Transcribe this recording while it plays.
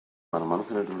మన మనసు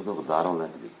అనేటువంటిది ఒక దారం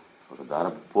లాంటిది, ఒక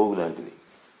దారపు పోగు లాంటిది.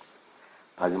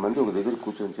 10 మంది ఒక దగ్గర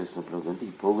కూర్చొని చేసినప్పుడు అంటే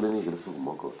ఈ పోగులనే గెలుస్తూ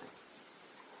మోకవుతాయి.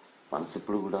 మనసు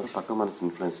ఎప్పుడు కూడా పక్క మనసు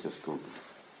ఇన్ఫ్లుయెన్స్ చేస్తూ ఉంటుంది.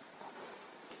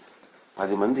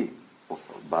 10 మంది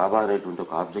బాబా అనేటువంటి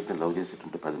ఒక ఆబ్జెక్ట్ని లవ్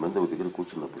చేసేటువంటి 10 మంది ఒక దగ్గర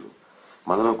కూర్చున్నప్పుడు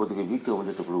మనలో కొద్దిగా వీక్గా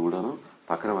ఉండేటప్పుడు కూడాను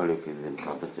పక్కన వాడి యొక్క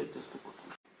కాంపన్సేట్ చేస్తూ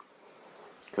పోతుంది.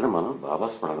 ఇక్కడ మనం బాబా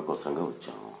స్మరణ కోసంగా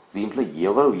వచ్చాము. దీంట్లో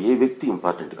ఏ వ్యక్తి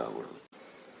ఇంపార్టెంట్ కాకూడదు.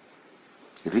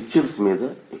 రిచువల్స్ మీద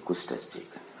ఎక్కువ స్ట్రెస్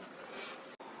చేయకండి.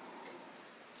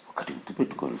 ఒకటి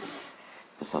గుర్తుపెట్టుకోండి,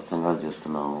 సత్సంగాలు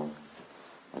చేస్తున్నాము,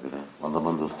 అక్కడ 100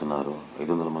 మంది వస్తున్నారు,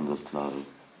 500 మంది వస్తున్నారు,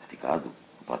 అది కాదు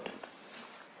ఇంపార్టెంట్.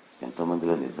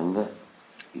 ఎంతోమందిలో నిజంగా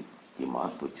ఈ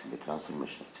మార్పు వచ్చింది,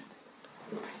 ట్రాన్స్ఫర్మేషన్ వచ్చింది.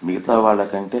 మిగతా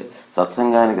వాళ్ళకంటే,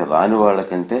 సత్సంగానికి రాని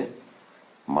వాళ్ళకంటే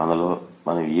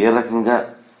మనం ఏ రకంగా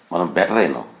మనం బెటర్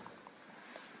అయినాం.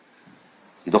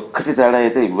 ఇదొక్కటి తేడా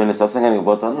అయితే ఇవన్నీ సత్సంగానికి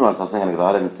పోతాను, వాళ్ళు సత్సంగానికి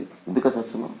రాలేనిది. ఎందుక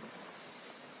సత్సంగం?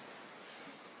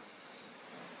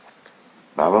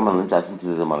 బాబా మన నుంచి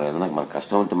ఆశించేది మనం ఏదైనా మన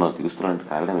కష్టం ఉంటే మనం తీరుస్తున్నామంటే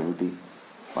కారణం ఏమిటి?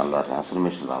 మనలో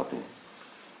ట్రాన్స్ఫర్మేషన్ రావటం.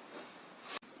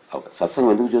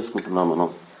 సత్సంగం ఎందుకు చేసుకుంటున్నాం? మనం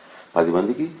 10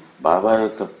 మందికి బాబా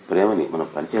యొక్క ప్రేమని మనం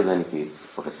పంచేదానికి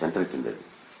ఒక సెంటర్ కింద,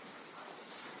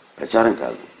 ప్రచారం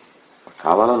కాదు.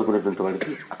 కావాలనుకునేటువంటి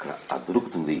వాడికి అక్కడ అది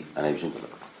దొరుకుతుంది అనే విషయం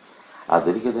తెలపడం. ఆ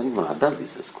దొరికేదానికి మనం అడ్డాలు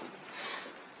తీసేసుకోండి.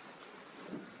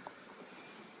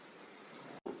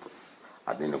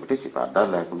 అది నేను ఒకటే చెప్పి అడ్డాలు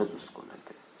లేకుండా చూసుకోండి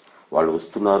అంతే. వాళ్ళు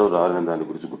వస్తున్నారు రావాలని దాని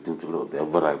గురించి గుర్తించడం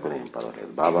ఎవ్వరు రాకపోయినా ఏం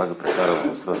పర్వాలేదు. బాబాకి ప్రచారం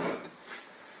అవసరం లేదు.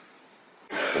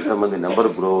 ఎంతమంది నెంబర్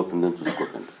గ్రో అవుతుందని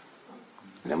చూసుకోకండి.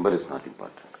 Number is not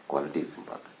important, quality is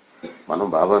important. మనం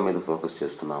బాబా మీద ఫోకస్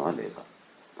చేస్తున్నామా లేదా,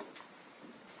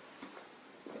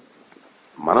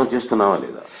 మనం చేస్తున్నామా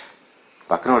లేదా,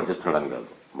 పక్కన వాడు చేస్తున్నాడని కాదు,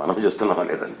 మనం చేస్తున్నామా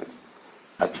లేదండి.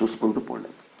 అది చూసుకుంటూ పోండి.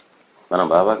 మనం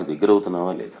బాబాకి దగ్గర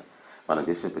అవుతున్నామా లేదా, మనం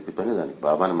చేసే ప్రతి పని దానికి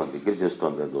బాబాని మన దగ్గర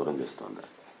చేస్తోందా దూరం చేస్తోందా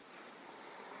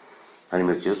అని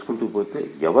మీరు చేసుకుంటూ పోతే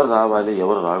ఎవరు రావాలి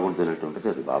ఎవరు రాకూడదు అనేటువంటిది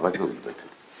అది బాబాకి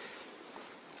వదిలిపెట్టండి.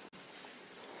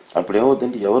 అప్పుడు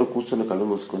ఏమవుతుందంటే ఎవరు కూర్చొని కళ్ళు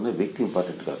మూసుకున్న వ్యక్తి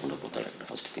ఇంపార్టెంట్ కాకుండా పోతాడు. అక్కడ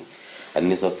ఫస్ట్ థింగ్.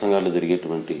 అన్ని సత్సంగాల్లో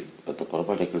జరిగేటువంటి పెద్ద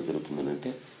పొరపాటు ఎక్కడ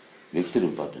జరుగుతుందనంటే వ్యక్తులు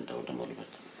ఇంపార్టెంట్ అవ్వటం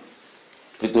మొదలుపెడతారు.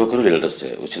 ప్రతి ఒక్కరు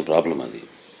లీడర్సే. వచ్చిన ప్రాబ్లం అది.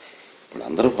 ఇప్పుడు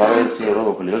అందరూ ఫాలోవర్స్ ఎవరో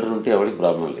ఒక లీడర్ ఉంటే ఎవరికి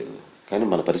ప్రాబ్లం లేదు, కానీ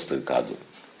మన పరిస్థితి కాదు.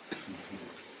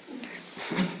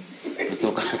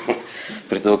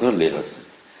 ప్రతి ఒక్కరు లీడర్స్.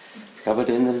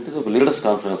 కాబట్టి ఏంటంటే ఒక లీడర్స్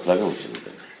కాన్ఫరెన్స్ లాగా వచ్చింది.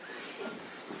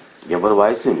 ఎవరి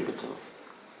వాయిస్ వినిపించదు,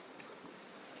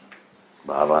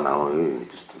 బాబా నామమే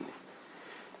వినిపిస్తుంది.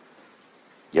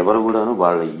 ఎవరు కూడాను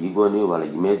వాళ్ళ ఈగోని వాళ్ళ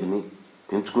ఇమేజ్ని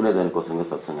పెంచుకునే దానికోసంగా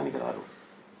సత్సంగానికి రారు.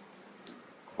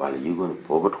 వాళ్ళ ఈగోని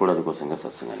పోగొట్టుకోవడానికి కోసంగా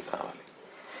సత్సంగానికి రావాలి.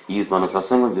 మనం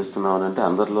సత్సంగం చేస్తున్నామనంటే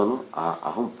అందరిలోనూ ఆ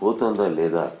అహం పోతుందా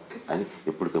లేదా అని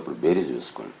ఎప్పటికప్పుడు బేరీజ్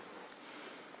వేసుకోండి.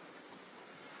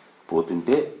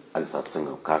 పోతుంటే అది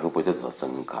సత్సంగం, కాకపోతే అది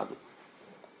సత్సంగం కాదు.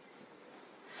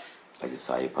 అది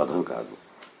సాయి పదం కాదు,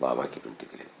 బాబాకి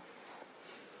ఎటువంటిది లేదు.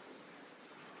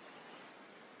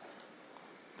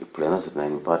 ఎప్పుడైనా సరే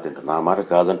నేను ఇంపార్టెంట్, నా మాట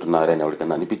కాదంటున్నారే అని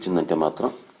ఎవరికైనా అనిపించిందంటే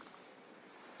మాత్రం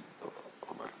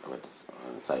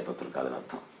సాయిపత్రులు కాదని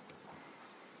అర్థం.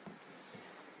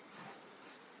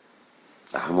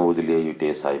 అహమ వదిలేయుటే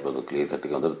సాయిపదం క్లియర్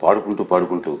కట్గా ఉంది.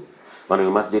 పాడుకుంటూ మనం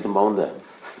ఈ మాట చేయటం బాగుందా?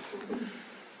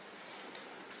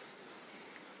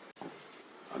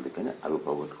 అందుకని అవి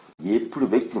పోగొట్టుకో. ఎప్పుడు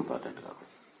వ్యక్తి ఇంపార్టెంట్ కాదు.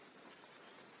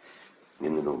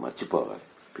 నిన్ను నువ్వు మర్చిపోవాలి.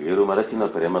 పేరు మరచిన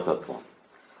ప్రేమతత్వం.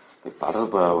 పాటలు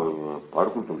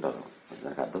పాడుకుంటుంటారు,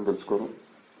 దానికి అర్థం తెలుసుకోరు.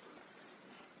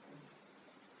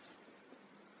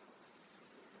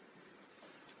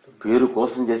 పేరు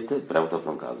కోసం చేస్తే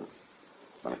ప్రేమతత్వం కాదు.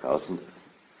 మనకు కావాల్సింది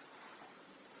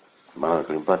మనం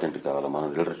అక్కడ ఇంపార్టెంట్ కావాలి. మనం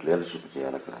లీడర్షిప్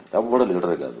చేయాలి. అక్కడ ఎవడో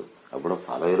లీడర్ కాదు, ఎవడో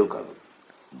ఫాలోయరు కాదు.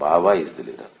 Baba is the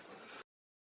leader.